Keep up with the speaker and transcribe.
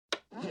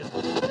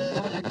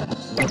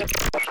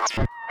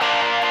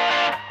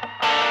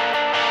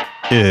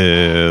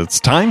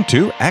It's time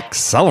to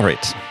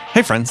accelerate.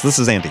 Hey friends, this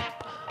is Andy.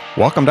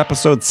 Welcome to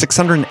episode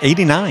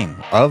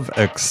 689 of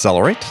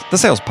Accelerate, the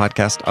sales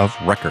podcast of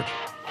record.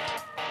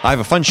 I have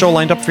a fun show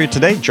lined up for you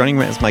today. Joining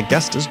me as my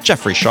guest is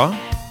Jeffrey Shaw.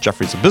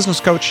 Jeffrey's a business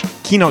coach,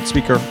 keynote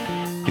speaker.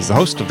 He's the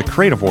host of the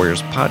Creative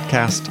Warriors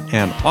podcast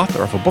and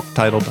author of a book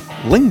titled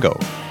Lingo,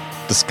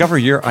 Discover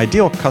Your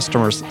Ideal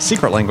Customer's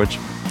Secret Language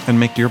and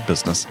Make Your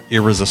Business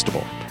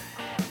Irresistible.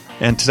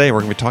 And today we're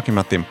going to be talking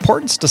about the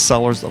importance to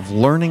sellers of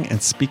learning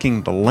and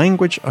speaking the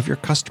language of your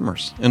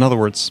customers. In other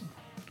words,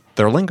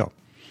 their lingo.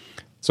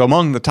 So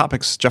among the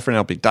topics Jeffrey and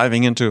I will be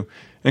diving into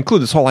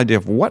include this whole idea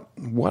of what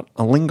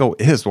a lingo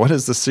is. What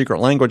is the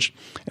secret language?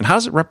 And how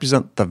does it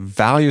represent the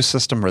value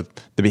system or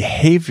the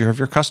behavior of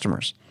your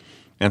customers?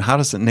 And how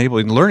does it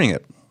enable you learning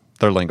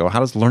their lingo?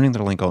 How does learning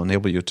their lingo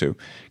enable you to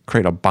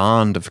create a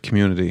bond of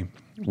community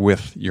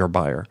with your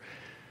buyer?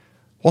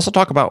 We'll also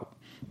talk about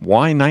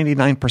why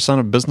 99%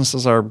 of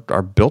businesses are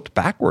built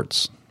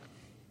backwards,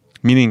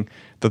 meaning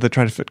that they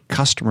try to fit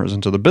customers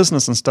into the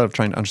business instead of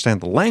trying to understand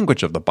the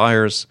language of the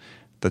buyers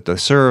that they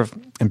serve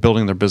and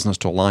building their business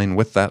to align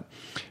with that.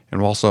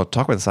 And we'll also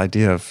talk about this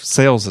idea of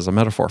sales as a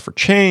metaphor for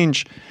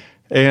change.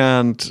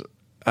 And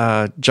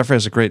Jeffrey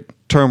has a great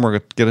term we're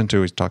going to get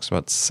into. He talks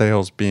about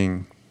sales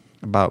being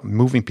about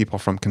moving people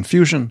from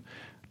confusion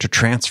to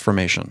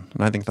transformation.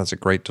 And I think that's a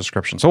great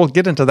description. So we'll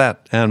get into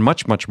that and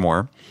much, much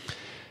more.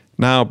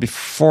 Now,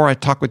 before I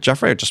talk with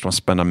Jeffrey, I just want to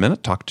spend a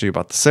minute talking to you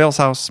about the Sales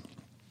House.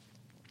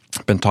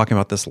 I've been talking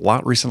about this a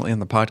lot recently in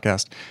the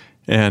podcast,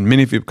 and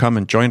many of you have come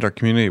and joined our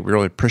community. We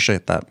really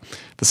appreciate that.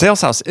 The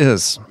Sales House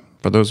is,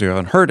 for those of you who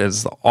haven't heard,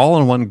 is the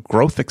all-in-one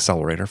growth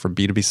accelerator for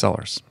B2B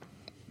sellers.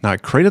 Now, I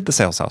created the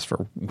Sales House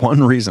for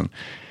one reason,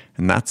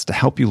 and that's to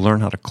help you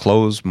learn how to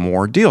close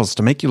more deals,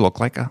 to make you look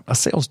like a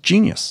sales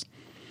genius,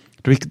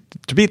 to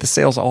be the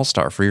sales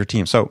all-star for your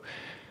team. So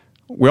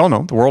we all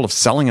know the world of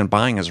selling and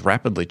buying is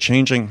rapidly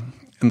changing,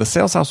 and the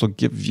Sales House will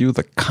give you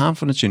the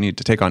confidence you need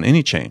to take on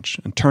any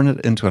change and turn it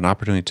into an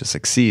opportunity to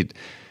succeed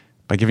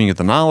by giving you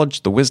the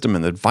knowledge, the wisdom,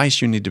 and the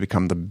advice you need to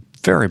become the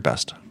very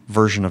best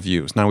version of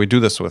you. Now, we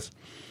do this with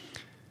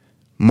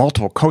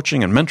multiple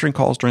coaching and mentoring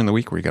calls during the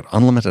week where you get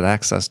unlimited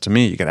access to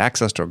me. You get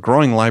access to a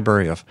growing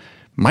library of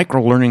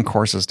micro-learning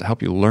courses to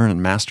help you learn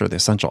and master the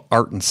essential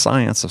art and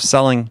science of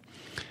selling,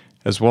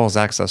 as well as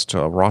access to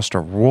a roster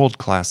of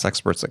world-class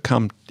experts that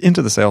come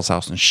into the Sales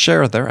House and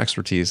share their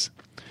expertise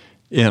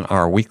in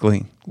our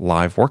weekly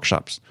live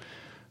workshops.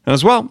 And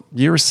as well,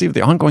 you receive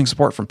the ongoing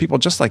support from people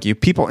just like you,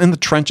 people in the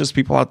trenches,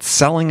 people out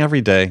selling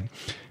every day,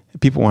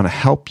 people who want to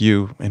help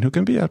you and who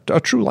can be a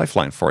true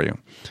lifeline for you.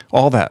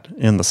 All that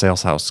in the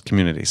Sales House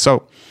community.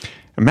 So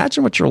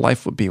imagine what your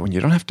life would be when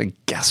you don't have to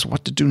guess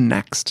what to do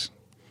next.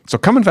 So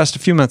come invest a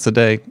few minutes a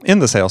day in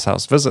the Sales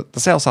House. Visit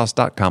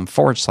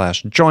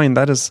thesaleshouse.com/join.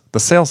 That is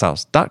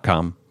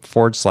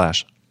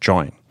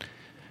thesaleshouse.com/join.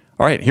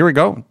 All right, here we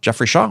go.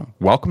 Jeffrey Shaw,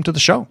 welcome to the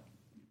show.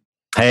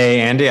 Hey,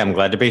 Andy, I'm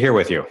glad to be here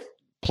with you.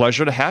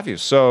 Pleasure to have you.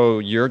 So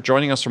you're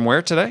joining us from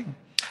where today?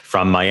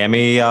 From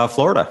Miami,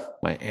 Florida.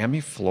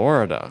 Miami,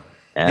 Florida.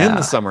 Yeah. In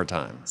the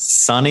summertime.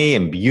 Sunny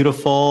and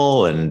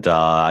beautiful, and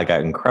I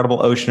got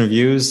incredible ocean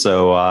views,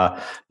 so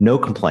no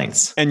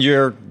complaints. And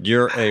you're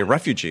a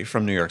refugee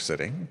from New York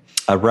City.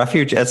 A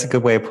refuge, that's a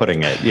good way of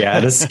putting it. Yeah,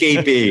 an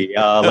escapee.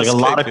 Like a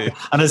lot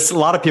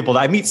of people.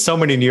 I meet so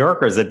many New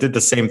Yorkers that did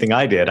the same thing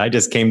I did. I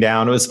just came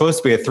down. It was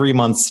supposed to be a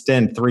 3-month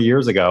stint 3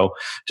 years ago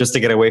just to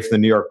get away from the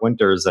New York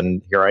winters,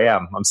 and here I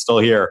am. I'm still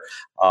here.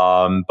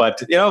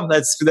 But you know,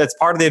 that's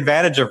part of the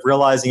advantage of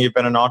realizing you've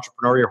been an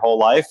entrepreneur your whole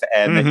life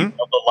and that you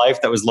built a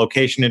life that was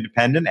location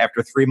independent.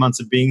 After 3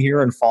 months of being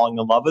here and falling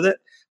in love with it,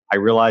 I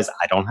realized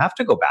I don't have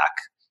to go back.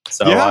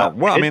 So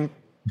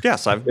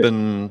yes, I've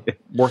been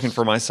working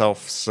for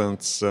myself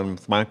since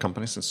my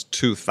company since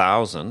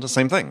 2000. The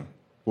same thing.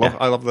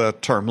 I love the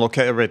term.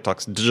 Everybody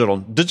talks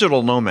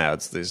digital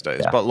nomads these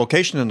days, but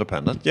location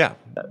independent. I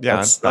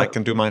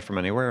can do mine from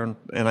anywhere,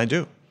 and I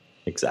do.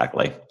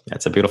 Exactly.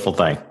 That's a beautiful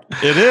thing.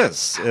 It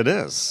is.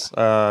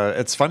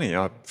 It's funny.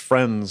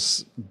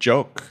 Friends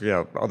joke,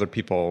 other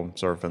people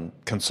sort of in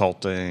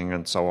consulting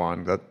and so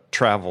on that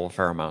travel a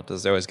fair amount.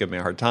 They always give me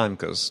a hard time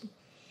because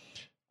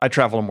I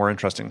travel in more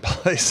interesting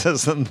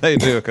places than they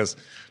do because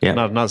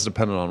not as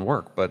dependent on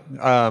work. But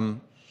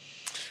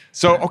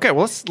okay,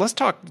 well, let's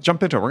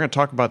jump into it. We're going to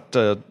talk about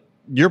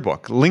your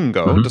book,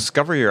 Lingo,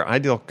 Discover Your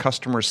Ideal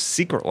Customer's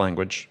Secret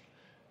Language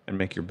and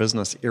Make Your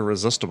Business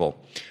Irresistible.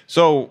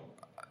 So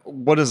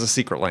what is a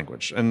secret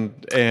language? And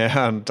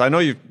I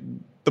know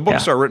the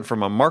books are written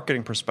from a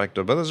marketing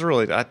perspective, but there's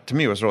really, to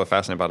me, it was really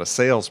fascinating about a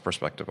sales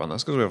perspective on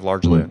this because we have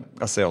largely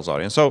a sales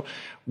audience. So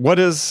what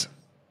is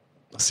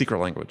a secret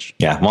language?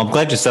 Yeah, well, I'm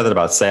glad you said that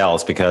about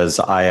sales because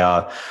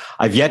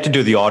I've yet to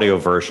do the audio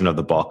version of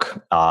the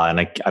book,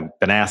 and I've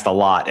been asked a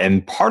lot.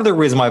 And part of the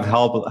reason why I've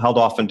held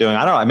off on doing,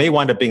 I may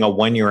wind up being a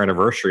 1-year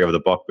anniversary of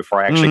the book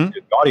before I actually do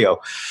the audio,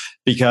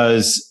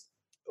 because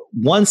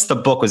once the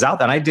book was out,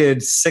 then I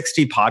did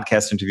 60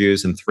 podcast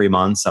interviews in 3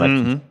 months,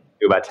 and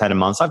do about 10 a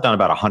month. So I've done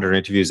about 100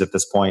 interviews at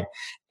this point.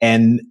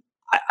 And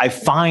I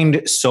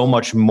find so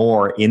much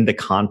more in the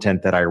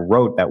content that I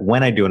wrote that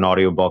when I do an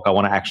audiobook, I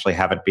want to actually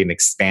have it be an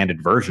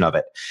expanded version of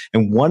it.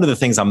 And one of the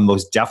things I'm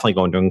most definitely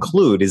going to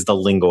include is the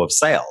lingo of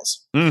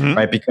sales,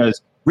 right?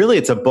 Because really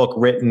it's a book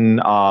written,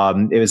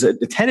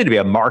 it tended to be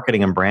a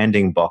marketing and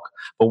branding book.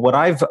 But what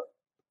I've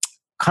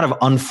kind of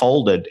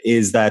unfolded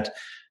is that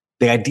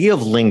the idea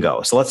of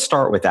lingo. So let's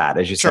start with that.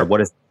 As you said, what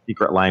is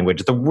secret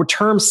language? The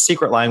terms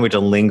secret language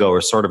and lingo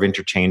are sort of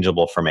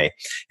interchangeable for me,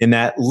 in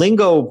that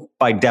lingo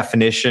by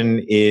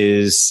definition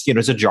is,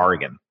 it's a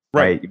jargon,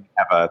 right? You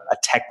have a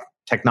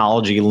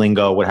technology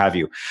lingo, what have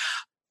you.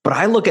 But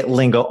I look at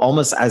lingo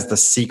almost as the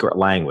secret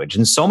language.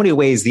 In so many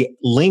ways, the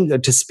lingo,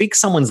 to speak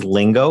someone's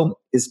lingo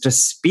is to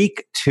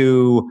speak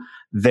to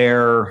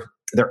their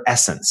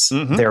essence,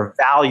 their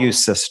value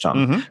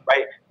system,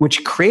 right?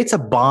 Which creates a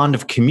bond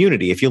of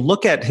community. If you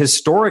look at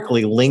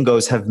historically,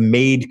 lingos have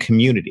made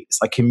communities.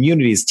 Like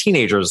communities,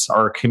 teenagers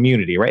are a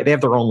community, right? They have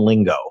their own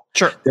lingo.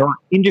 Sure. Their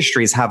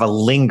industries have a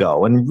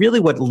lingo. And really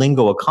what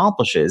lingo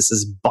accomplishes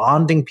is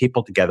bonding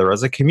people together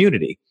as a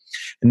community.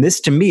 And this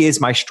to me is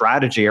my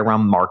strategy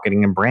around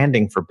marketing and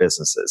branding for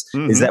businesses,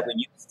 is that when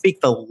you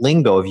speak the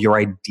lingo of your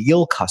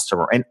ideal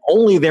customer and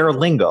only their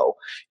lingo,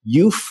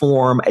 you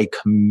form a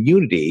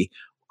community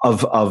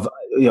of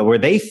where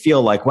they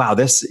feel like, wow,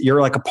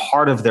 you're like a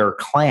part of their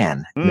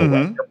clan,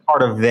 you're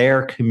part of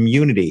their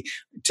community,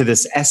 to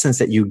this essence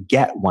that you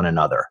get one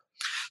another.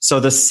 So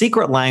the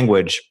secret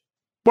language.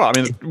 Well,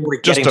 I mean,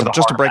 just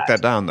to break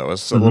that down though,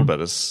 is a little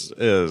bit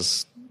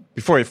is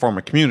before you form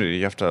a community,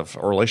 you have to have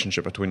a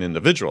relationship between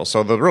individuals.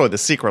 So really the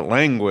secret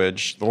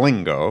language, the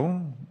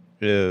lingo,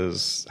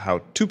 is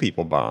how two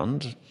people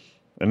bond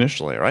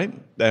initially, right?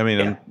 I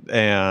mean,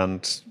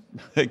 and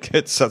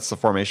it sets the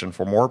formation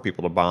for more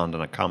people to bond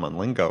in a common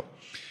lingo.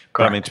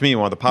 But I mean, to me,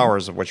 one of the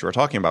powers of what you were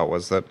talking about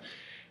was that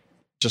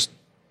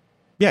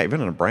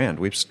even in a brand,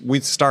 we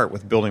start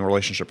with building a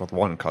relationship with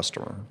one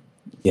customer.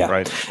 Yeah.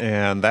 Right.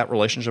 And that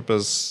relationship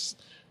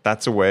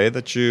that's a way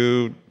that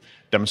you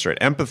demonstrate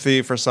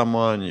empathy for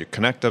someone, you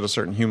connect at a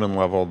certain human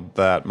level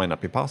that might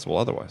not be possible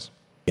otherwise.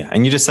 Yeah.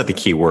 And you just said the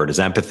key word is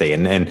empathy.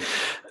 And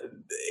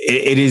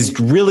it is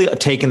really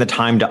taking the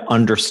time to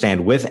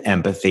understand with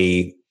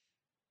empathy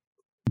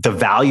the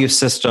value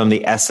system,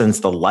 the essence,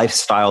 the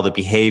lifestyle, the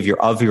behavior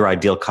of your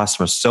ideal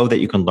customer so that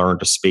you can learn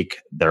to speak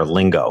their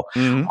lingo.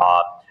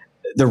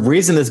 The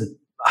reason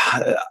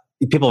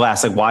people have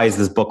asked, like, why is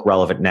this book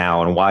relevant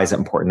now and why is it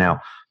important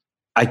now?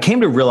 I came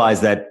to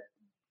realize that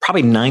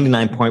probably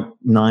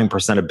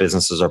 99.9% of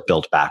businesses are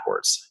built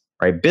backwards,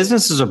 right?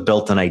 Businesses are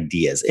built on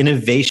ideas.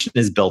 Innovation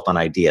is built on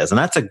ideas, and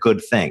that's a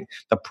good thing.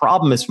 The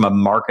problem is from a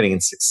marketing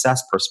and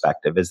success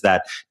perspective is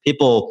that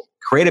people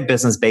create a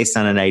business based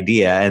on an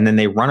idea, and then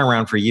they run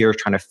around for years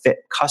trying to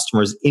fit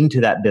customers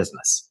into that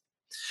business.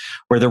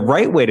 Where the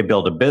right way to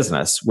build a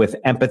business with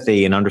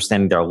empathy and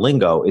understanding their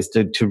lingo is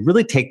to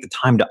really take the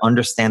time to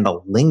understand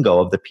the lingo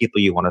of the people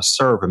you want to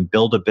serve and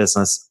build a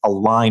business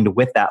aligned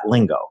with that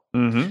lingo.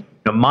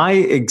 Now, my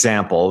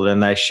example,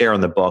 and I share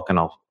in the book, and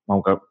I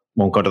won't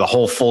go to the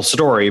whole full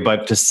story,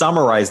 but to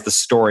summarize the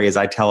story as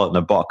I tell it in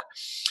the book.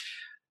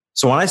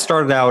 So when I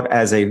started out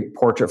as a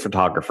portrait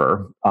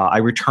photographer, I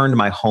returned to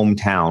my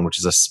hometown, which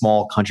is a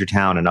small country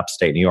town in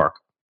upstate New York.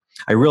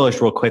 I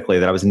realized real quickly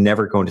that I was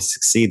never going to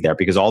succeed there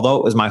because although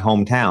it was my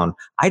hometown,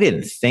 I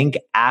didn't think,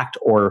 act,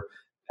 or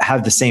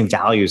have the same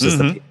values as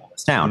the people in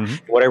this town.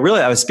 What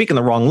I was speaking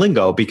the wrong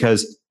lingo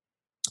because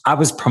I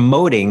was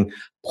promoting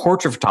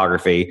portrait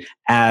photography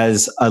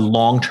as a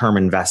long-term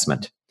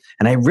investment.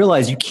 And I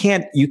realized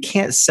you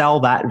can't sell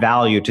that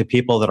value to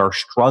people that are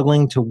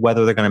struggling to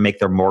whether they're going to make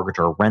their mortgage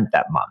or rent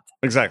that month.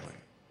 Exactly.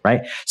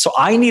 Right. So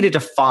I needed to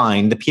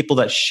find the people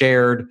that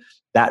shared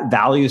that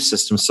value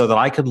system so that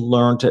I could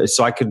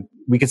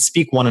we could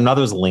speak one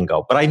another's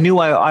lingo. But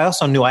I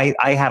also knew I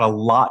had a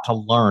lot to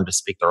learn to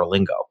speak their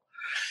lingo.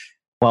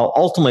 Well,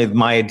 ultimately,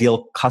 my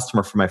ideal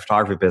customer for my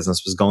photography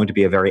business was going to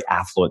be a very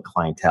affluent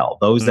clientele,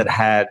 those that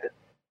had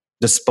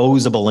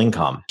disposable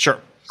income. Sure.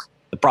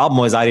 The problem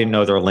was I didn't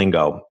know their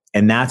lingo.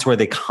 And that's where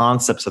the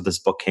concepts of this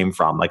book came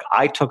from. Like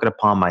I took it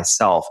upon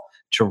myself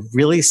to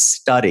really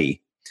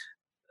study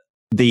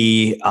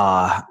the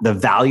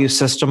value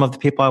system of the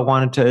people I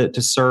wanted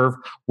to serve,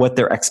 what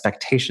their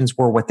expectations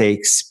were, what they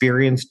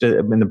experienced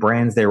in the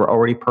brands they were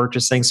already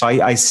purchasing. So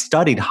I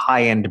studied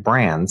high-end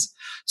brands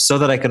so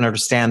that I can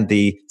understand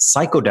the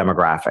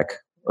psychodemographic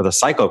or the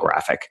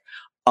psychographic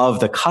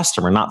of the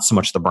customer, not so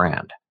much the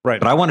brand.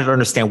 Right. But I wanted to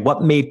understand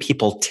what made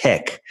people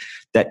tick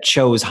that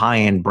chose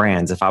high-end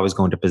brands if I was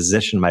going to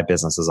position my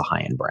business as a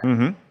high-end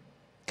brand.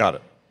 Got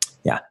it.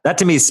 Yeah. That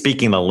to me is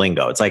speaking the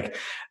lingo. It's like,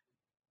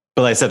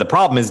 but like I said, the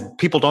problem is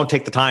people don't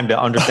take the time to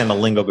understand the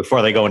lingo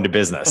before they go into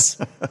business.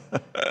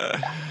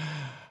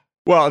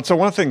 Well, so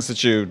one of the things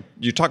that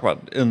you talk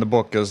about in the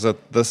book is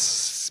that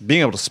this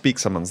being able to speak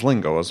someone's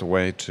lingo is a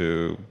way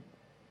to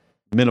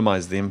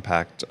minimize the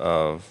impact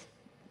of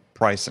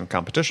price and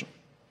competition.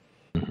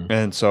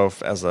 And so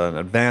as an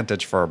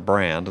advantage for a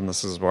brand, and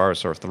this is where I was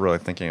sort of really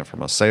thinking it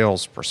from a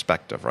sales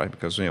perspective, right?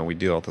 Because, we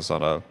deal with this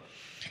on a,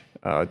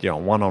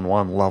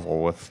 one-on-one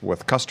level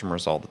with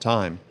customers all the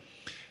time,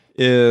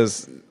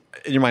 is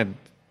you might,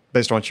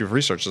 based on what you've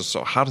researched,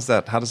 so how does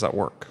that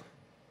work?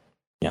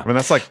 Yeah. I mean,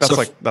 that's like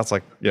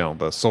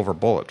the silver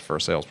bullet for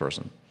a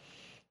salesperson.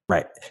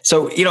 Right.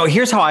 So,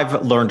 here's how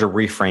I've learned to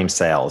reframe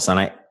sales.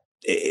 And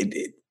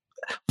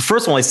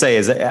first one I say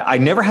is I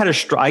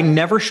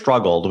never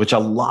struggled, which a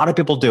lot of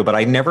people do, but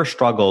I never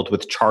struggled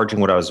with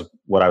charging what I was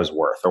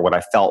worth, or what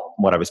I felt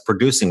what I was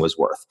producing was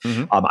worth.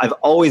 Mm-hmm. I've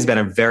always been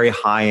a very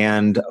high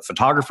end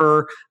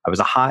photographer. I was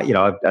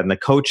on the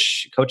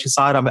coaching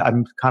side, I'm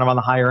kind of on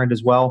the higher end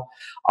as well.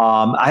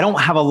 I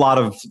don't have a lot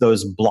of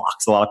those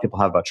blocks a lot of people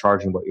have about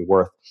charging what you're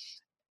worth.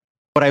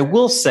 But I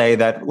will say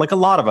that, like a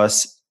lot of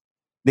us,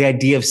 the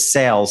idea of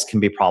sales can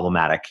be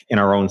problematic in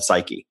our own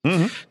psyche.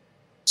 Mm-hmm.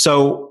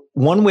 So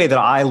one way that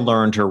I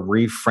learned to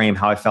reframe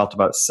how I felt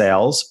about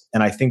sales,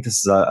 and I think this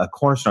is a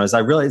cornerstone, is I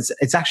realized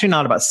it's actually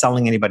not about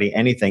selling anybody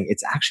anything.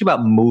 It's actually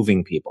about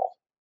moving people,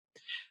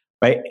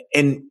 right?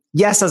 And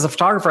yes, as a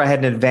photographer, I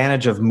had an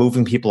advantage of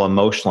moving people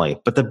emotionally.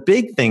 But the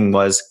big thing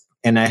was,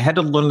 and I had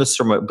to learn this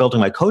from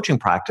building my coaching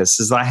practice,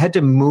 is that I had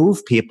to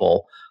move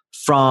people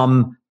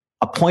from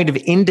a point of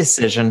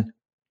indecision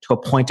to a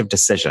point of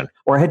decision.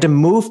 Or I had to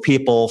move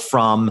people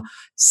from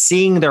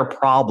seeing their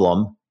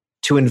problem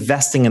to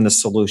investing in the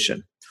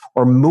solution.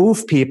 Or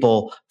move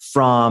people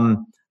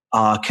from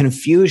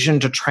confusion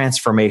to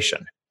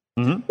transformation.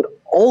 Mm-hmm. But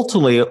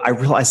ultimately, I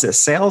realized that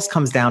sales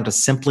comes down to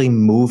simply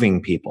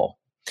moving people.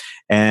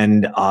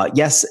 And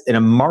yes, in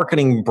a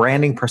marketing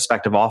branding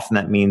perspective, often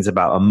that means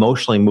about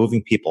emotionally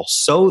moving people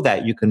so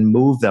that you can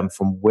move them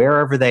from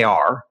wherever they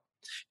are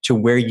to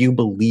where you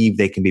believe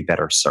they can be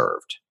better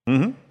served.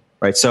 Mm-hmm.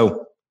 Right.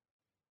 So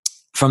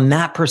from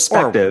that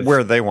perspective, or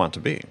where they want to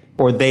be.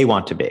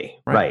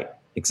 Right.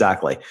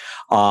 Exactly.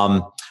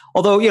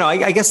 Although,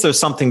 I guess there's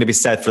something to be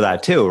said for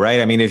that too, right?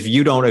 I mean, if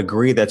you don't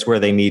agree that's where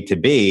they need to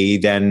be,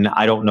 then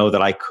I don't know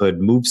that I could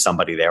move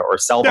somebody there or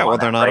sell them. Yeah, well,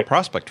 they're not a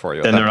prospect for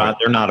you. Then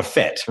they're not a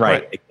fit,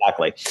 right?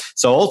 Exactly.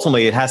 So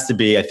ultimately, it has to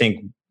be, I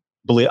think,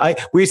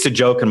 we used to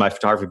joke in my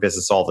photography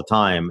business all the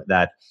time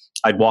that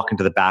I'd walk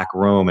into the back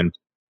room and,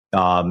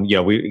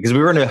 because we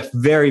were in a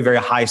very, very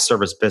high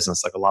service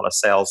business, like a lot of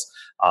sales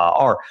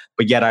are,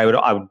 but yet I would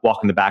walk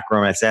in the back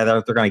room and I'd say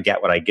they're going to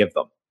get what I give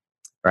them.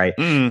 Right.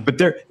 Mm. But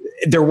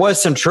there was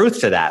some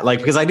truth to that,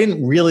 because I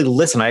didn't really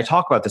listen. I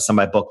talk about this in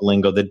my book,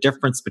 Lingo, the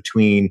difference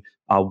between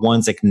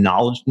one's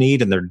acknowledged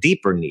need and their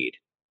deeper need.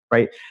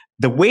 Right.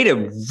 The way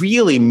to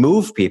really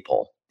move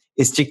people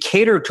is to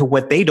cater to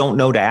what they don't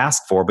know to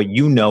ask for, but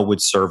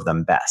would serve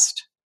them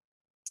best.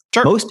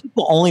 Sure. Most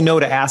people only know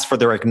to ask for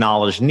their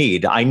acknowledged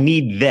need. I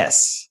need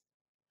this.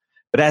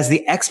 But as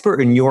the expert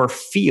in your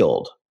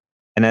field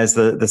and as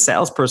the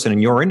salesperson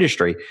in your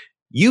industry,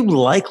 you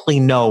likely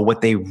know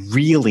what they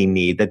really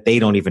need that they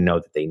don't even know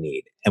that they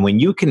need. And when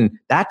you can,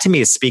 that to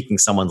me is speaking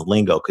someone's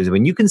lingo, because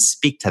when you can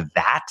speak to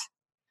that,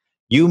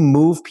 you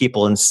move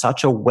people in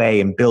such a way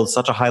and build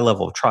such a high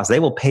level of trust, they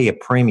will pay a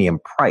premium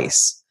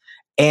price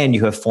and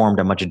you have formed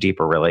a much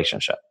deeper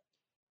relationship.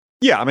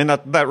 Yeah, I mean,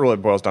 that really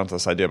boils down to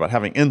this idea about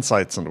having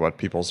insights into what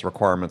people's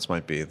requirements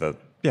might be that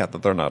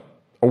they're not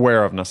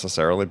aware of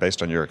necessarily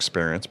based on your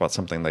experience about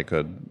something they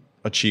could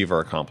achieve or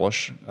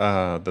accomplish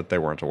that they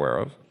weren't aware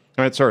of.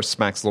 And it sort of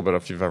smacks a little bit,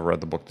 if you've ever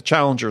read the book, The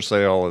Challenger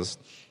Sale, is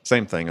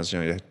same thing as,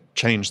 you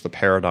change the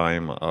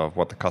paradigm of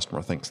what the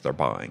customer thinks they're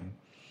buying.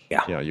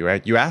 Yeah.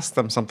 You ask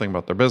them something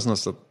about their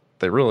business that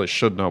they really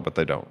should know, but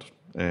they don't.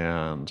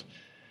 And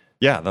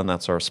then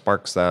that sort of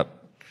sparks that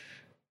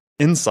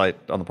insight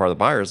on the part of the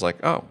buyer, is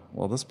like, oh,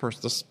 well, this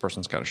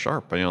person's kind of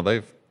sharp.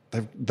 But,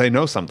 they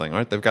know something,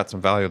 right? They've got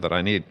some value that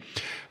I need.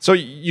 So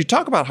you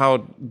talk about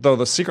how, though,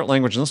 the secret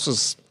language, and this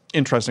was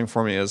interesting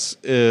for me,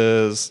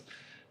 is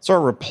sort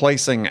of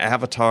replacing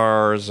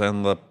avatars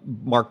and the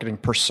marketing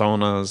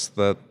personas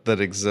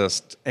that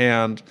exist.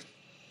 And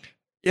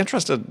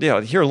interested, to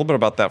hear a little bit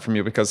about that from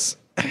you, because,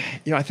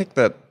 I think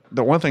that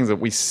the one thing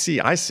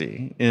that I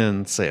see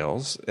in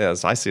sales,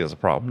 as I see as a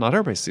problem, not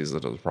everybody sees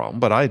it as a problem,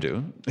 but I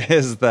do,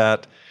 is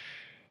that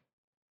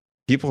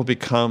people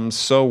become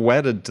so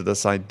wedded to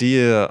this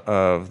idea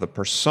of the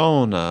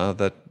persona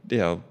that,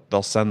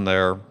 they'll send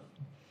their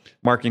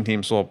marketing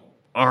teams will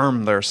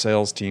arm their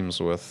sales teams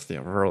with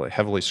really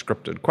heavily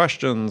scripted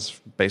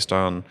questions based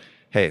on,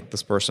 hey,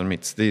 this person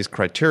meets these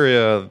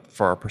criteria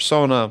for our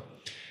persona,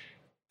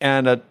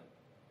 and it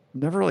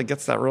never really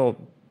gets that real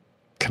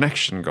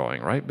connection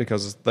going, right?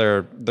 Because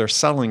they're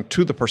selling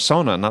to the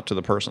persona, not to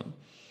the person.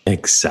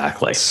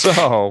 Exactly.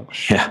 So,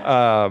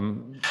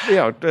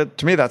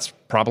 to me, that's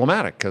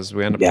problematic, because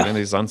we end up getting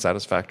these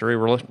unsatisfactory,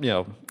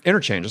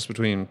 interchanges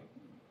between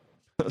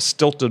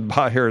stilted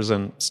buyers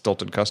and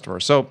stilted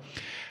customers. So,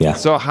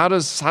 so how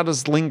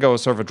does Lingo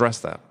sort of address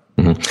that?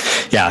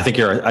 Mm-hmm. Yeah, I think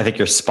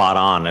you're spot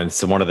on. And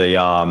it's one of the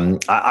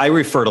I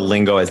refer to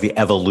lingo as the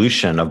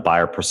evolution of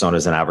buyer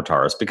personas and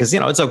avatars, because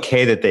it's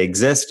okay that they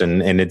exist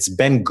and it's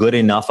been good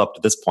enough up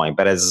to this point.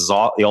 But as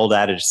the old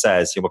adage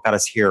says, what got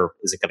us here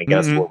isn't going to get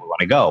us to where we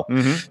want to go.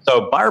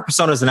 So buyer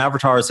personas and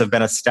avatars have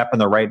been a step in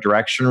the right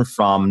direction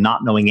from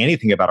not knowing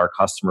anything about our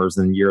customers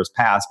in years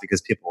past,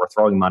 because people were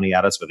throwing money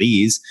at us with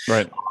ease.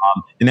 Right.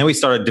 And then we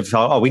started to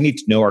develop, we need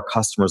to know our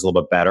customers a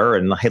little bit better.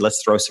 And hey,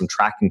 let's throw some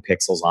tracking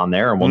pixels on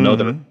there and we'll know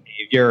their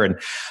behavior.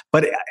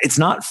 But it's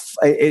not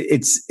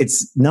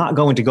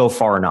going to go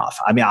far enough.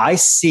 I mean, I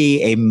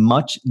see a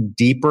much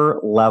deeper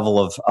level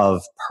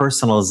of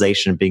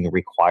personalization being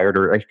required,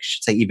 or I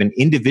should say even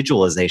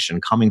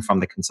individualization coming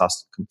from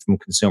from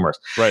consumers.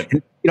 Right.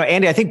 And,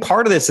 Andy, I think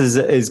part of this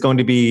is going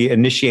to be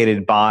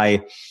initiated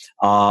by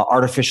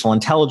artificial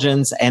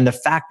intelligence and the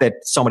fact that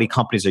so many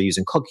companies are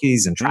using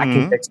cookies and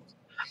tracking pixels.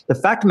 The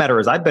fact of the matter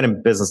is, I've been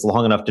in business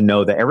long enough to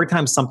know that every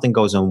time something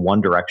goes in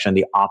one direction,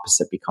 the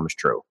opposite becomes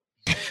true.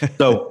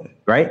 So,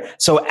 right.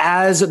 So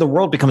as the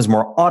world becomes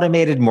more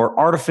automated, more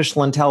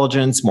artificial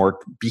intelligence, more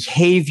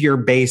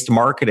behavior-based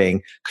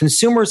marketing,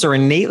 consumers are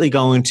innately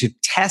going to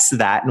test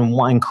that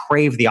and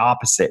crave the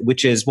opposite,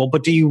 which is, well,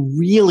 but do you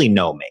really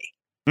know me?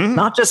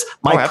 Not just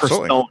my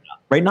persona,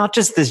 right? Not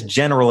just this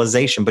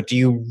generalization, but do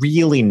you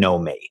really know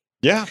me?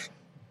 Yeah.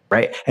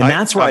 Right. And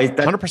that's why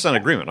 100%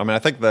 agreement. I mean, I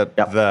think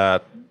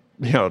that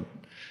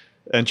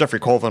and Jeffrey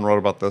Colvin wrote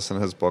about this in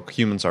his book,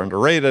 Humans Are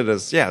Underrated,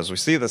 as we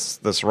see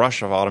this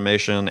rush of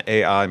automation,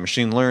 AI,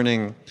 machine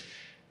learning,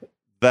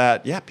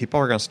 that, people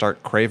are going to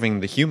start craving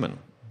the human.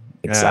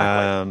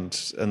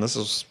 Exactly. And this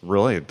is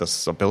really,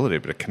 this ability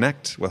to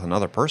connect with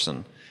another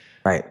person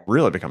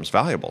really becomes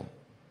valuable.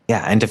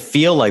 Yeah, and to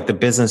feel like the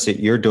business that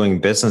you're doing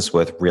business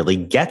with really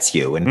gets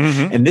you.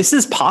 And this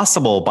is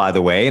possible, by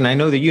the way, and I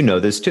know that you know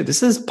this too.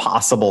 This is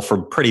possible for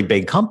pretty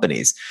big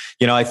companies.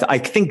 I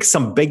think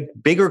some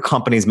bigger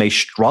companies may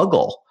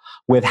struggle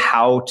with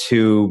how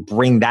to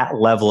bring that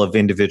level of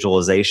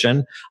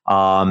individualization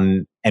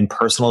and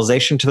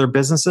personalization to their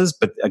businesses.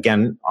 But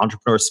again,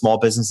 entrepreneurs, small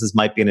businesses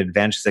might be an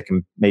advantage that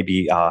can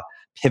maybe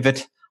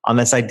pivot on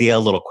this idea a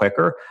little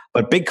quicker,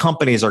 but big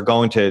companies are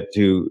going to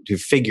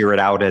figure it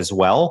out as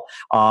well.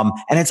 And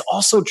it's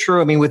also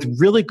true. I mean, with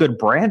really good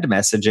brand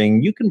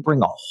messaging, you can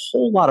bring a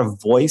whole lot of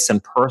voice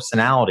and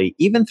personality,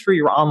 even through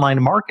your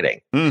online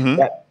marketing.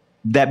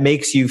 That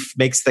makes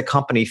the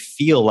company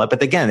feel like.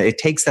 But again, it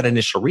takes that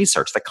initial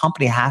research. The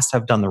company has to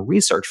have done the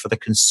research for the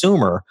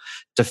consumer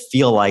to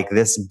feel like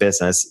this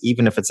business,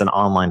 even if it's an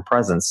online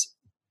presence,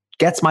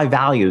 gets my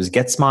values,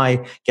 gets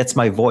my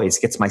voice,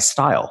 gets my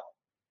style.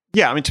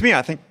 Yeah, I mean, to me,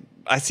 I think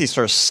I see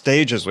sort of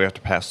stages we have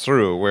to pass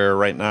through, where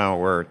right now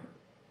we're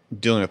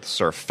dealing with the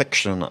sort of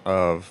fiction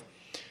of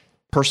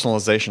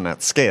personalization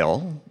at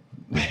scale,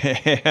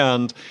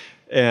 and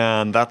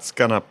that's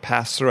going to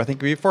pass through. I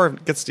think before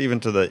it gets even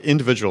to the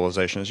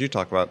individualization, as you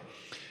talk about,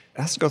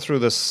 it has to go through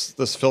this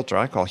filter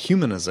I call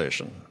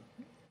humanization,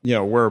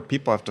 where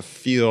people have to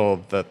feel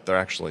that they're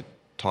actually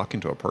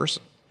talking to a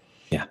person.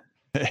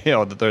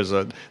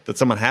 That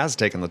someone has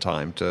taken the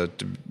time to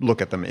look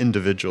at them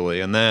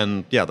individually, and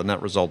then the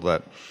net result of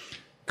that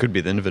could be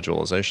the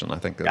individualization. I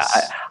think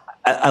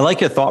I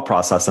like your thought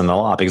process in a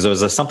lot, because it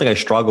was something I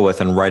struggle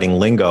with in writing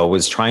lingo,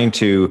 was trying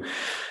to,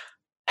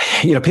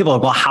 people are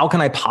like, well, how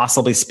can I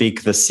possibly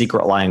speak the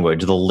secret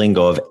language, the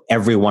lingo of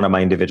every one of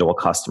my individual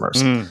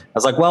customers? I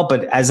was like, well,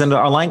 but as in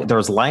our language,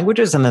 there's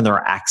languages and then there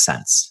are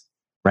accents,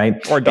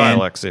 right? Or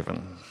dialects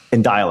even.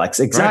 And dialects,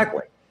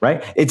 exactly.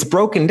 Right? It's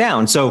broken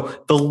down. So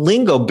the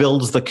lingo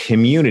builds the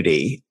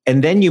community,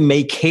 and then you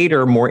may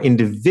cater more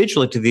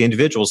individually to the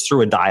individuals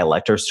through a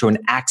dialect or through an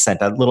accent,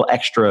 a little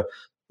extra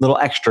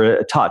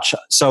touch.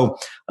 So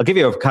I'll give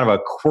you a kind of a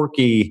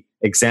quirky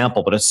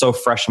example, but it's so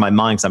fresh in my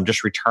mind because I'm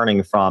just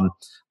returning from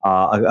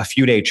a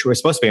few-day trip. It was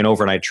supposed to be an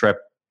overnight trip,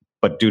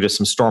 but due to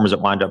some storms,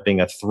 it wound up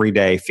being a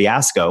 3-day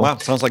fiasco. Wow,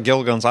 sounds like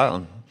Gilligan's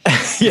Island.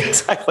 Yeah,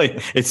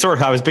 exactly. It's sort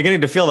of, I was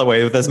beginning to feel that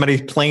way with as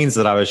many planes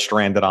that I was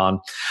stranded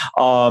on.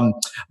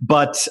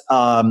 But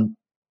I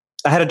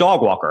had a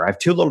dog walker. I have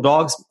 2 little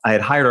dogs. I had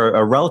hired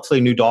a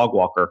relatively new dog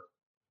walker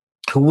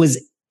who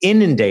was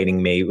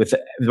inundating me with,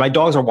 my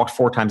dogs are walked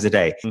 4 times a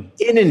day,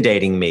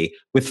 inundating me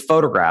with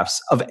photographs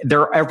of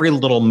their every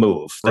little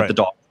move that the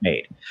dog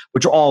made,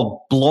 which are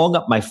all blowing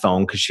up my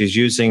phone because she's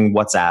using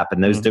WhatsApp,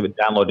 and those would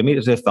download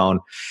immediately to the phone.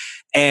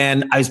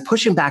 And I was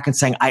pushing back and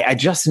saying, I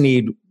just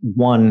need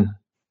 1-2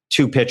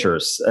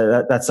 pictures.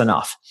 That's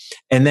enough.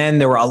 And then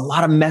there were a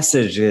lot of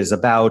messages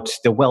about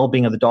the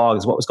well-being of the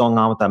dogs, what was going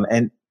on with them.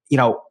 And,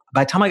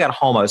 by the time I got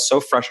home, I was so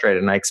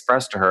frustrated, and I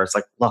expressed to her, it's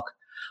like, look,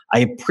 I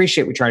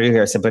appreciate what you're trying to do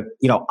here. I said, but,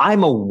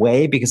 I'm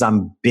away because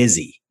I'm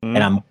busy and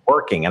I'm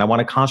working and I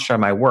want to concentrate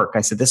on my work.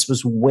 I said, this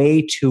was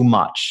way too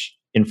much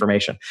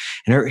information.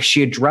 And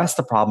she addressed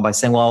the problem by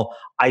saying, well,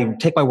 I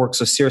take my work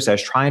so seriously. I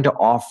was trying to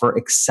offer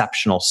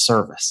exceptional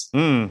service.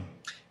 And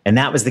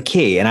that was the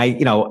key. And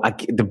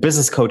the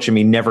business coach in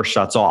me never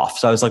shuts off.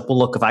 So I was like, well,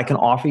 look, if I can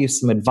offer you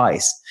some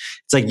advice,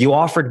 it's like you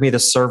offered me the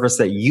service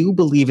that you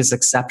believe is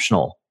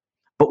exceptional,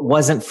 but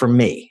wasn't for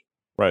me.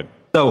 Right.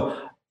 So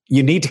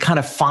you need to kind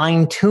of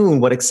fine tune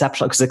what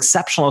exceptional, because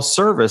exceptional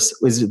service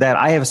is that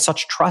I have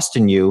such trust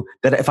in you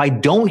that if I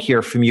don't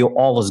hear from you,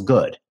 all is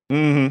good.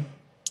 Mm-hmm.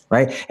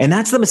 Right. And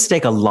that's the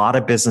mistake a lot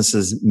of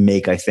businesses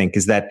make, I think,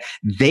 is that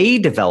they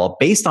develop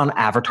based on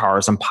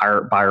avatars and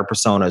buyer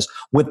personas,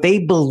 what they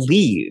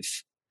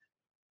believe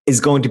is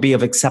going to be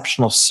of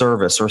exceptional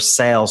service or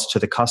sales to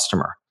the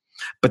customer.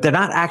 But they're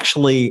not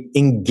actually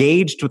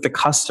engaged with the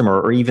customer,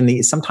 or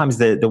even sometimes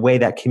the way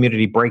that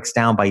community breaks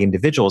down by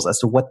individuals as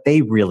to what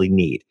they really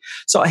need.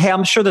 So, hey,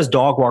 I'm sure this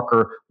dog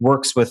walker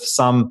works with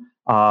some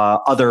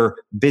other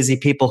busy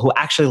people who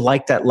actually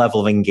like that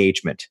level of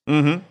engagement.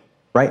 Mm-hmm.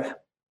 Right.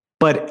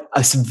 But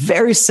a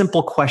very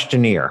simple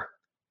questionnaire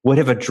would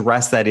have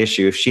addressed that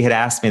issue if she had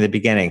asked me in the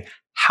beginning,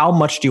 how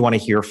much do you want to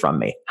hear from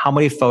me? How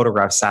many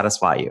photographs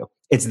satisfy you?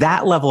 It's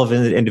that level of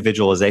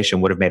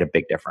individualization would have made a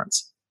big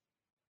difference.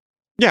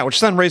 Yeah,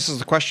 which then raises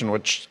the question,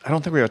 which I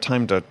don't think we have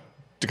time to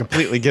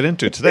completely get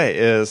into today,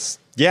 is,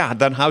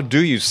 then how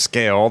do you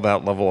scale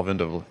that level of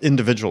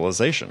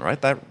individualization,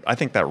 right? I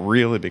think that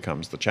really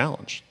becomes the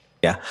challenge.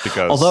 Yeah.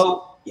 Because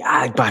although,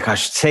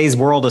 gosh, today's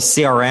world of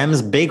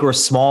CRMs, big or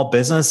small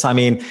business. I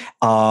mean,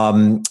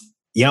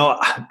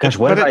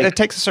 it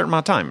takes a certain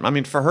amount of time. I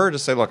mean, for her to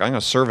say, look, I'm going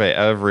to survey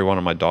every one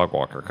of my dog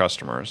walker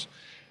customers,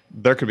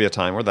 there could be a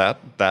time where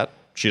that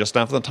she doesn't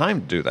have the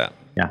time to do that.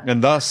 Yeah.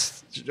 And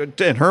thus,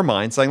 in her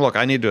mind, saying, look,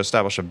 I need to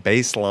establish a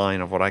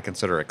baseline of what I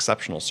consider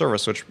exceptional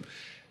service, which,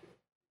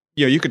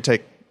 you could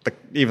take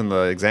even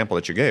the example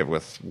that you gave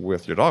with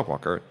your dog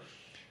walker.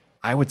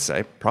 I would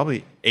say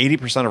probably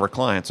 80% of her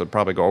clients would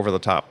probably go over the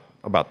top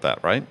about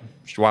that, right?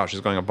 Wow,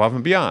 she's going above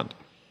and beyond.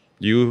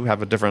 You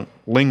have a different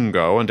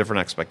lingo and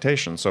different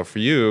expectations. So for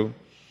you,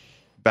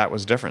 that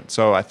was different.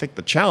 So I think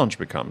the challenge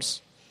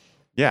becomes,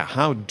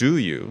 how do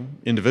you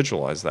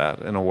individualize that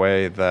in a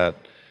way that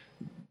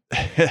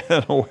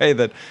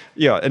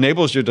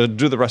enables you to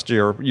do the rest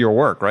of your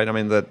work, right? I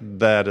mean,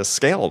 that is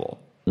scalable.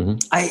 Mm-hmm.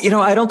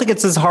 I don't think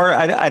it's as hard.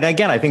 And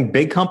again, I think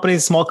big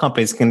companies, small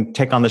companies can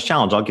take on this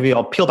challenge.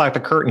 I'll peel back the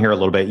curtain here a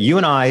little bit. You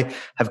and I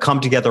have come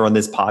together on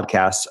this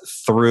podcast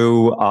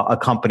through a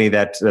company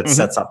that mm-hmm.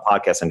 sets up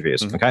podcast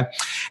interviews. Mm-hmm. Okay.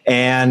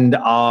 And,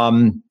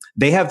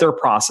 they have their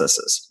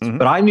processes, mm-hmm.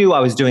 but I knew I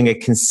was doing a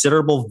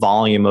considerable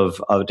volume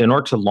of in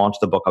order to launch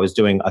the book, I was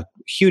doing a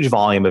huge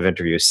volume of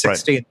interviews,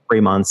 60 in 3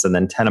 months and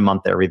then 10 a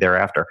month every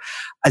thereafter.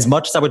 As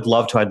much as I'd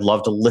love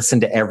to listen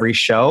to every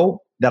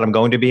show that I'm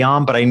going to be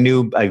on, but I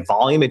knew a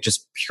volume, it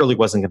just purely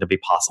wasn't going to be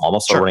possible. I'm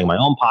also running my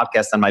own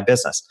podcast and my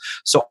business.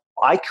 So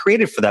I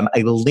created for them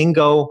a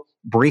lingo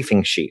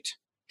briefing sheet.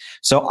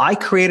 So I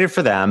created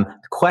for them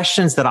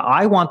questions that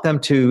I want them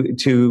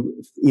to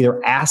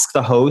either ask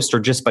the host or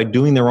just by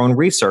doing their own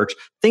research,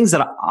 things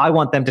that I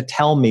want them to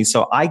tell me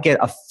so I get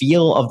a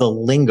feel of the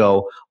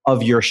lingo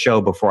of your show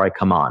before I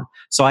come on.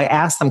 So I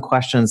asked them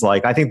questions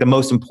like, I think the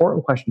most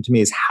important question to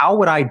me is, how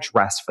would I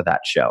dress for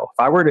that show?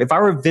 If I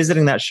were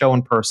visiting that show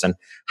in person,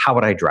 how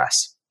would I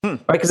dress? Right,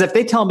 because if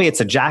they tell me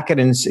it's a jacket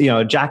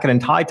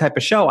and tie type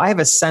of show, I have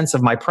a sense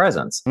of my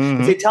presence.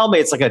 Mm-hmm. If they tell me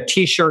it's like a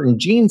t-shirt and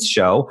jeans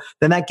show,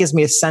 then that gives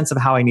me a sense of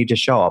how I need to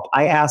show up.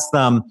 I ask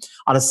them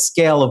on a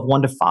scale of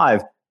 1 to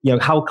 5,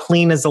 how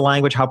clean is the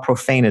language, how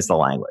profane is the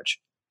language,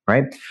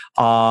 right?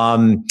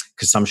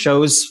 Because some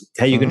shows,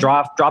 hey, you mm-hmm.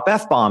 can drop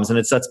F-bombs, and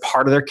that's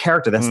part of their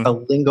character. That's mm-hmm. the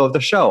lingo of the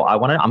show.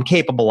 I'm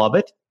capable of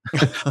it.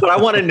 But I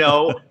want to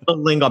know the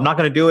lingo. I'm not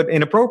going to do it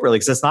inappropriately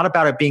because it's not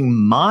about it being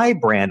my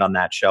brand on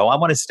that show. I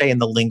want to stay in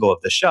the lingo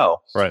of the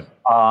show. Right.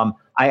 I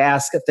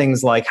ask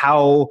things like,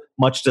 how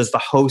much does the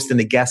host and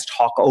the guest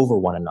talk over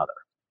one another?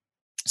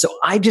 So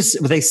I just,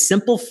 with a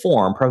simple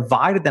form,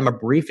 provided them a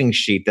briefing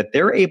sheet that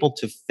they're able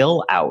to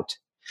fill out.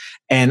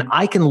 And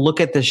I can look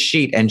at this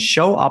sheet and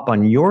show up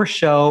on your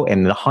show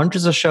and the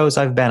hundreds of shows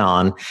I've been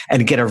on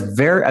and get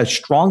a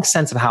strong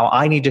sense of how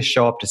I need to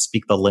show up to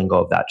speak the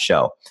lingo of that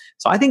show.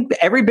 So I think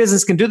every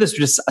business can do this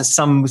with just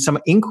some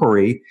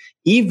inquiry,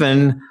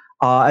 even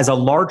as a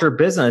larger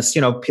business,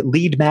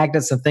 lead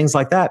magnets and things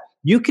like that.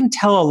 You can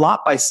tell a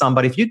lot by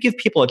somebody. If you give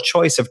people a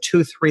choice of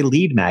 2-3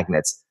 lead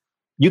magnets,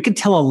 you can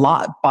tell a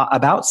lot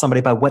about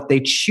somebody by what they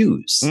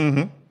choose.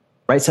 Mm-hmm.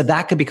 Right. So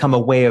that could become a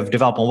way of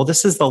developing. Well,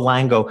 this is the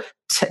lingo.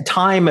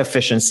 Time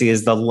efficiency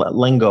is the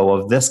lingo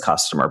of this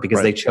customer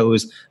because they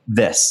chose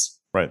this.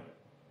 Right.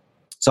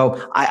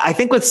 So I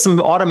think with some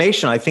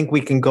automation, I think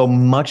we can go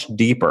much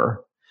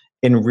deeper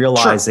in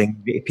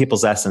realizing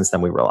people's essence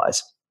than we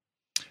realize.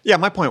 Yeah.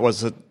 My point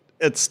was that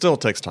it still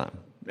takes time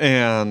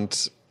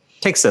and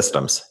takes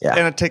systems. Yeah.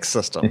 And it takes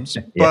systems.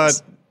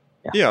 Yes. But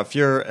if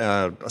you're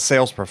a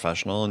sales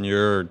professional and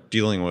you're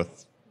dealing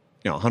with,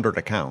 100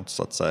 accounts,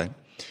 let's say,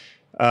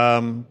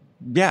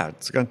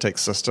 it's going to take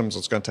systems.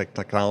 It's going to take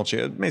technology.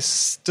 It may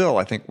still,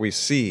 I think we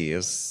see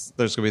is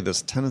there's going to be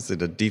this tendency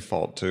to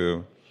default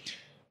to,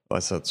 like I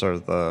said, sort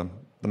of the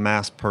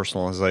mass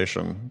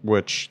personalization,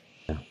 which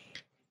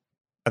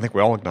I think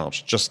we all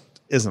acknowledge just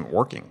isn't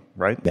working,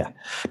 right? Yeah.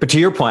 But to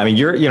your point, I mean,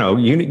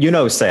 you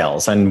know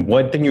sales, and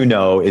one thing you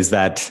know is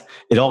that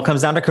it all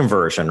comes down to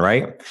conversion,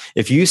 right?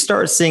 If you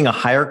start seeing a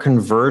higher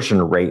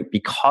conversion rate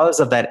because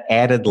of that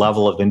added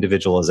level of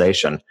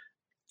individualization,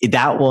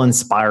 that will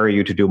inspire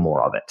you to do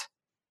more of it.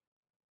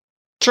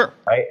 Sure.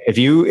 Right? If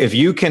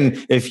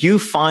you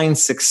find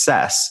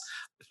success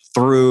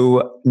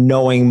through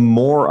knowing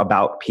more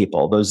about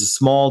people, those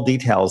small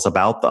details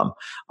about them,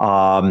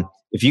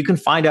 if you can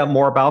find out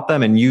more about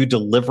them and you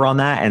deliver on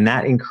that, and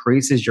that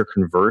increases your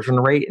conversion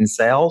rate in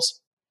sales,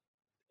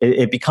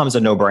 it becomes a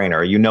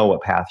no-brainer. You know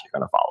what path you're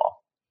going to follow.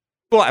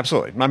 Well,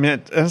 absolutely. I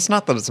mean, it's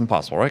not that it's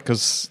impossible, right?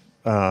 Because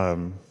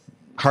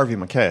Harvey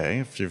Mackay,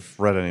 if you've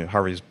read any of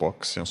Harvey's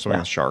books, Swimming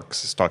with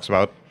Sharks, he talks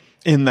about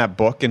in that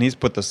book, and had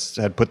put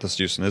this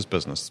use in his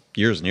business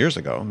years and years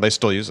ago. And they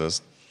still use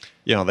this.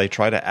 They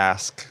try to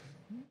ask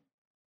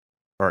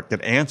or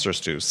get answers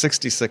to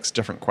 66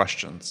 different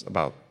questions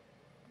about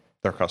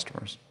their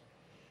customers.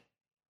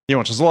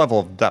 Which is a level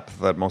of depth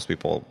that most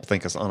people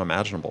think is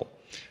unimaginable.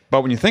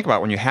 But when you think about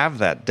it, when you have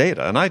that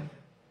data, and I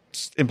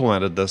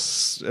implemented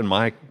this in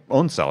my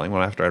own selling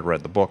after I'd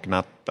read the book,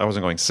 I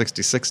wasn't going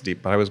 66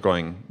 deep, but I was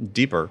going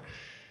deeper.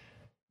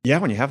 Yeah,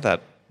 when you have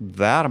that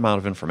amount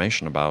of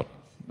information about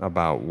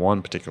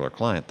one particular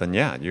client, then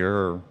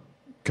your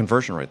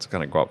conversion rate's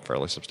going to go up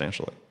fairly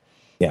substantially.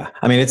 Yeah.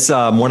 I mean, it's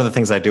one of the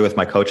things I do with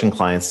my coaching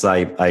clients.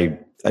 I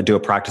do a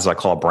practice I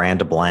call a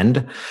brand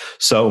blend.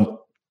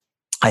 So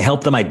I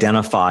help them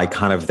identify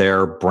kind of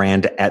their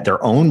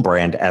own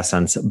brand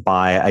essence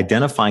by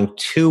identifying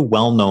two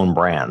well-known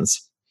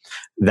brands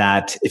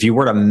that if you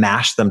were to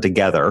mash them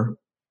together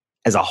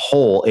as a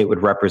whole, it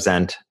would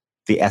represent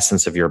the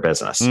essence of your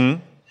business.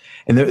 Mm-hmm.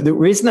 And the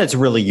reason that's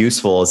really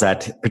useful is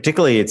that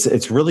particularly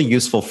it's really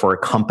useful for a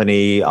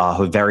company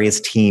with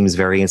various teams,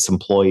 various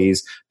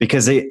employees,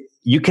 because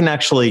you can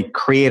actually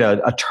create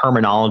a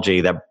terminology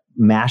that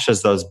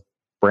mashes those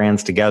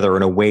brands together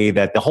in a way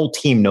that the whole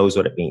team knows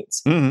what it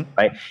means,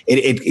 right?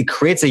 It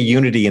creates a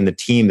unity in the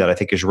team that I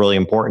think is really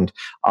important.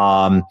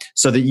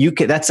 So that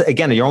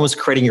you're almost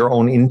creating your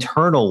own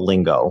internal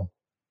lingo.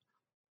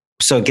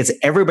 So it gets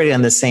everybody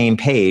on the same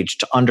page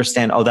to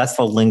understand, that's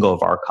the lingo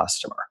of our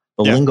customer.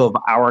 The lingo of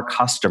our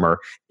customer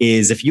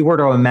is, if you were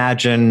to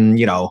imagine,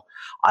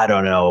 I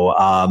don't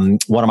know,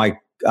 one of my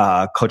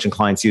coaching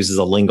clients uses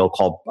a lingo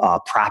called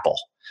Prapple,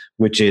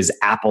 which is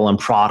Apple and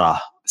Prada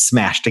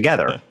smashed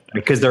together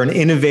because they're an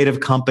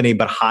innovative company,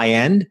 but high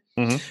end.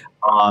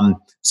 Mm-hmm.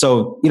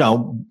 So,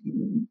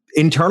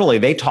 internally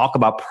they talk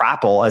about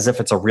Prapple as if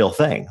it's a real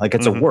thing, like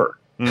it's a word,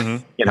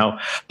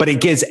 but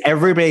it gives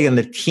everybody in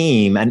the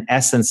team an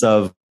essence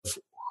of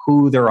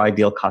who their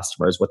ideal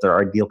customer is, what their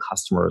ideal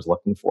customer is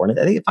looking for. And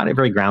I think you find it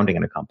very grounding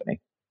in a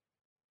company.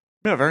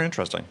 Yeah, very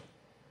interesting.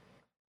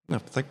 I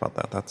have to think about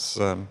that. That's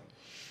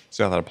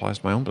see how that applies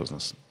to my own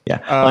business.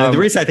 Yeah. The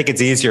reason I think it's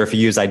easier if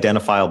you use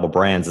identifiable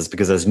brands is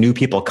because as new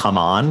people come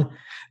on,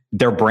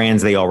 they're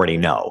brands they already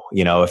know.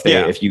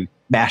 If you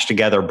mash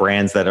together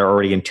brands that are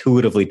already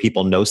intuitively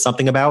people know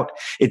something about,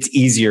 it's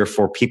easier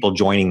for people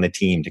joining the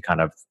team to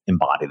kind of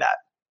embody that.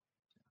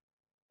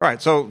 All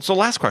right. So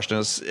last question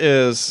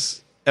is,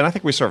 and I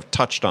think we sort of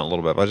touched on it a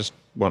little bit, but I just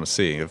want to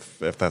see if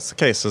that's the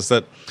case, is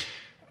that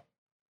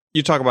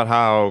you talk about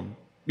how,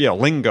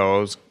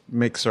 lingos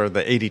make sort of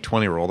the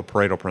 80-20 rule, the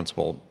Pareto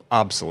principle,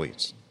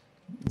 obsolete.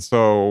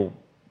 So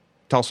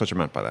tell us what you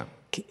meant by that.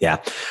 Yeah,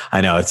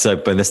 I know.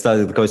 But this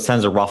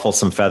tends to ruffle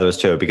some feathers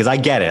too, because I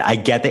get it. I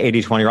get the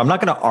 80-20 rule. I'm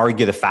not going to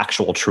argue the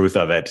factual truth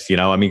of it,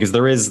 because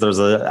there's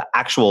a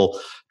actual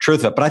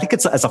truth of it. But I think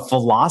as a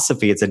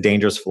philosophy, it's a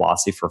dangerous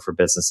philosophy for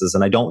businesses.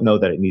 And I don't know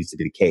that it needs to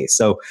be the case.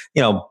 So,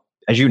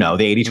 as you know,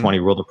 the 80-20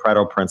 rule, the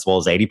Pareto principle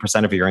is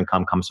 80% of your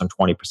income comes from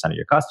 20% of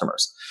your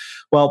customers.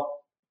 Well,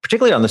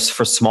 particularly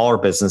for smaller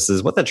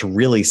businesses, what that's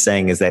really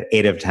saying is that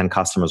 8 of 10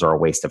 customers are a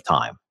waste of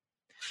time.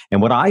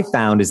 And what I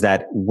found is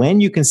that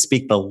when you can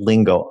speak the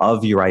lingo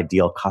of your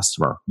ideal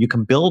customer, you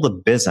can build a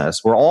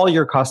business where all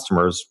your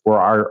customers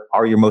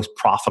are your most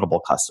profitable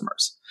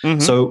customers. Mm-hmm.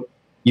 So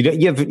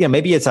you have,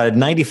 maybe it's a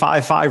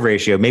 95-5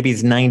 ratio, maybe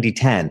it's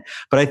 90-10.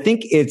 But I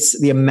think it's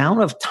the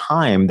amount of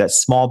time that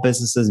small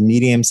businesses,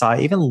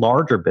 medium-sized, even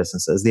larger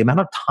businesses, the amount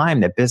of time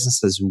that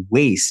businesses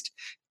waste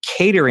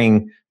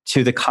catering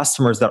to the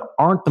customers that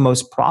aren't the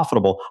most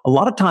profitable. A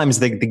lot of times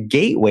the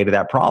gateway to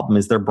that problem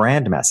is their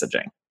brand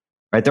messaging.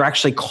 Right? They're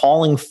actually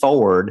calling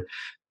forward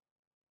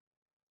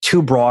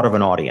too broad of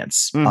an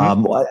audience.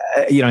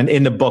 Mm-hmm.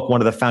 In the book,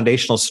 one of the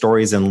foundational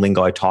stories in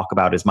lingo I talk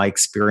about is my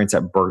experience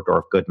at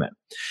Bergdorf Goodman.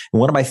 And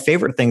one of my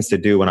favorite things to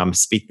do when I'm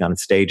speaking on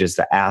stage is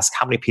to ask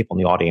how many people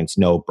in the audience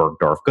know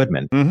Bergdorf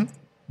Goodman. Mm-hmm.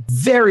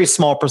 Very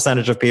small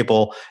percentage of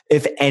people,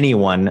 if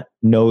anyone,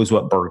 knows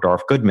what Bergdorf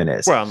Goodman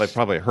is. Well, they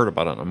probably heard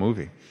about it in a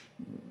movie.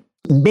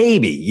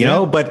 Maybe,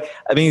 but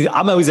I mean,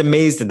 I'm always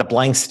amazed at the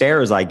blank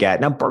stares I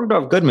get. Now,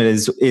 Bergdorf Goodman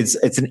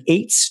it's an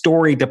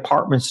 8-story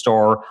department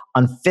store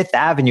on 5th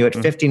Avenue at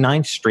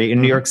 59th Street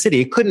in New York City.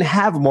 It couldn't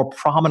have a more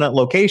prominent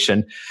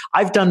location.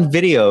 I've done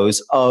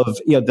videos of,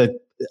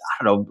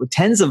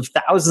 tens of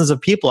thousands of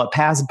people that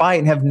pass by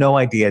and have no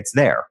idea it's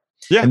there.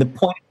 Yeah. And the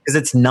point is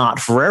it's not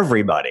for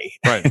everybody.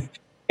 Right.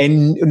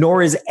 And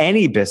nor is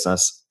any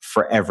business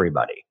for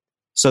everybody.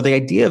 So the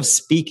idea of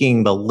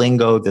speaking the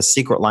lingo, the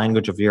secret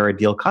language of your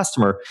ideal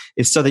customer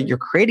is so that you're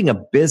creating a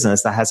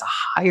business that has a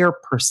higher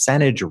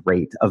percentage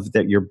rate of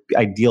your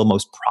ideal,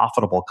 most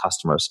profitable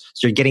customers.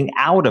 So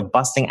you're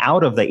busting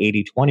out of the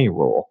 80-20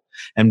 rule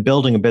and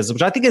building a business,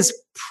 which I think is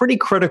pretty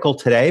critical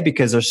today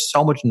because there's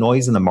so much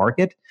noise in the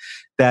market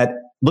that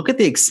look at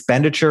the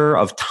expenditure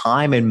of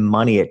time and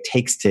money it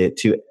takes to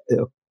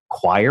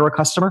acquire a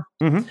customer,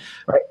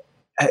 right?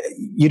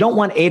 You don't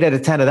want 8 out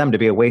of 10 of them to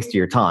be a waste of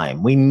your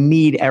time. We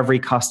need every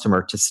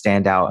customer to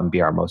stand out and be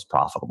our most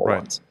profitable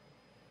ones.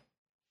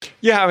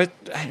 Yeah,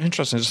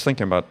 interesting. Just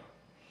thinking about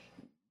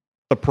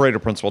the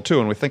Pareto principle too,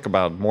 and we think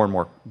about more and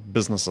more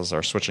businesses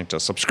are switching to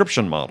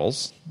subscription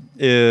models.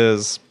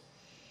 Does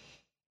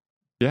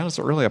it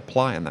really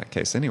apply in that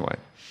case anyway?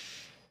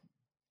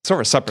 Sort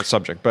of a separate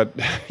subject, but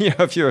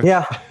if you're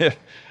if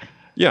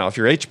you're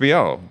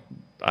HBO,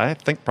 I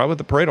think probably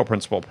the Pareto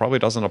principle probably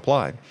doesn't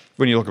apply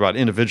when you look about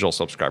individual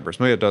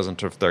subscribers. Maybe it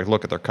doesn't if they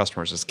look at their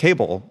customers as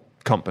cable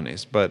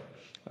companies, but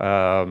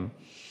they've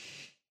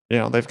got.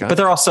 But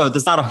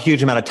there's not a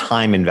huge amount of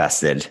time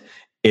invested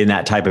in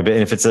that type of. And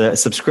if it's a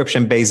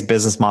subscription-based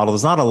business model,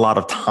 there's not a lot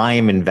of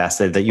time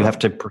invested that you have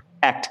to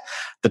protect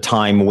the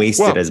time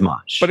wasted as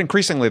much. But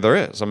increasingly there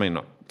is. I mean,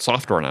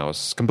 software now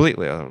is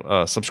completely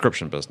a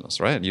subscription business,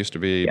 right? It used to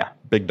be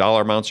big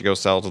dollar amounts. You go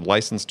sell the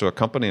license to a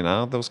company.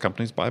 Now those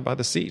companies buy by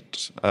the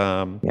seat.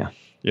 And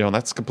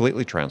that's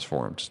completely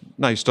transformed.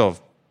 Now you still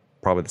have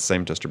probably the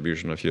same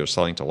distribution if you're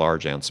selling to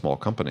large and small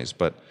companies.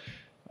 But,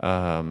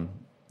 if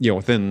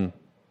you're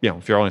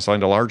only selling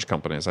to large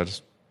companies,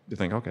 you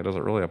think, okay, does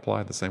it really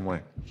apply the same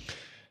way?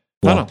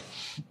 I don't know.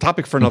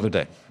 Topic for another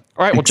day.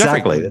 All right. Well,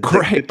 exactly. Jeffrey,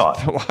 great.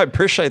 Well, I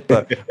appreciate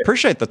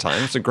the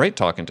time. It's a great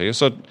talking to you.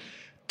 So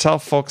tell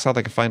folks how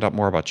they can find out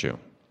more about you.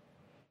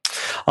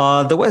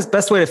 The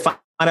best way to find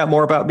out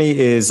more about me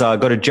is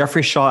go to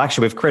Jeffrey Shaw.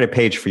 Actually, we've created a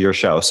page for your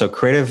show. So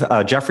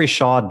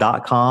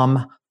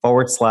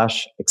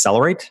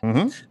jeffreyshaw.com/accelerate.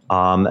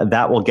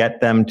 That will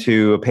get them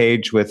to a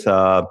page with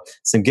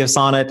some gifts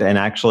on it. And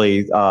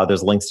actually,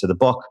 there's links to the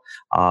book.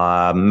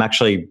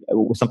 Actually,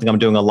 something I'm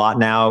doing a lot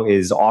now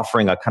is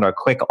offering a kind of a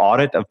quick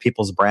audit of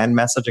people's brand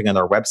messaging on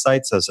their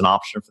websites. So there's an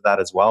option for that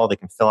as well. They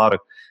can fill out a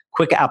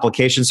quick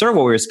application, sort of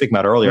what we were speaking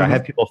about earlier. I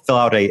have people fill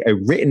out a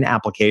written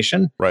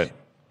application. Right.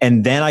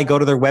 And then I go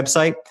to their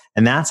website,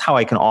 and that's how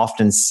I can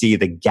often see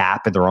the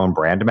gap in their own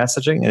brand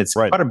messaging. And it's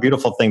quite a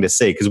beautiful thing to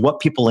see because what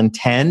people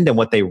intend and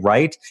what they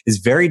write is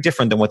very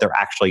different than what they're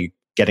actually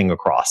getting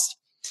across.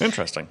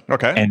 Interesting.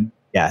 Okay. And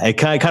it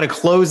kind of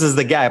closes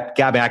the gap.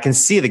 And I can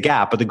see the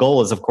gap, but the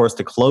goal is, of course,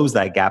 to close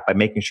that gap by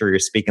making sure you're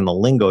speaking the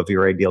lingo of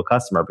your ideal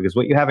customer. Because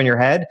what you have in your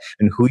head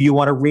and who you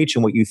want to reach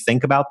and what you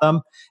think about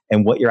them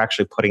and what you're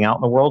actually putting out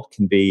in the world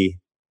can be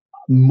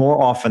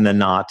more often than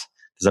not.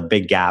 There's a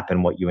big gap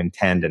in what you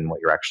intend and what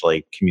you're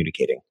actually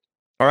communicating.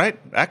 All right.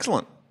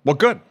 Excellent. Well,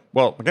 good.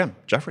 Well, again,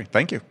 Jeffrey,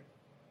 thank you.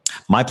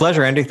 My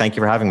pleasure, Andy. Thank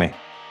you for having me.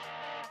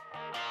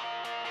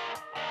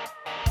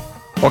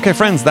 Okay,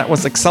 friends, that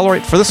was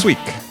Accelerate for this week.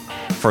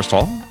 First of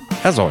all,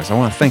 as always, I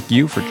want to thank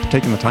you for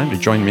taking the time to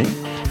join me.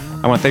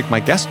 I want to thank my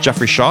guest,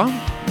 Jeffrey Shaw.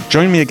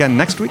 Join me again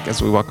next week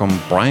as we welcome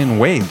Brian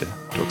Wade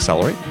to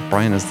Accelerate.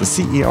 Brian is the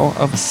CEO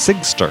of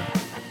Sigster.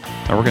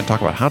 Now we're going to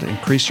talk about how to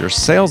increase your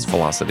sales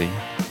velocity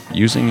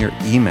using your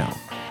email.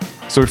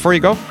 So before you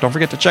go, don't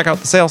forget to check out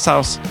the Sales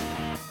House,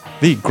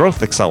 the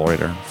growth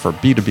accelerator for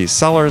B2B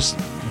sellers.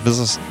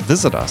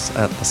 Visit us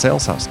at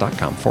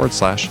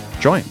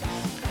thesaleshouse.com/join.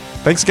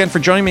 Thanks again for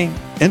joining me.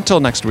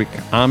 Until next week,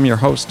 I'm your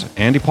host,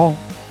 Andy Paul.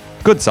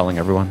 Good selling,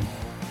 everyone.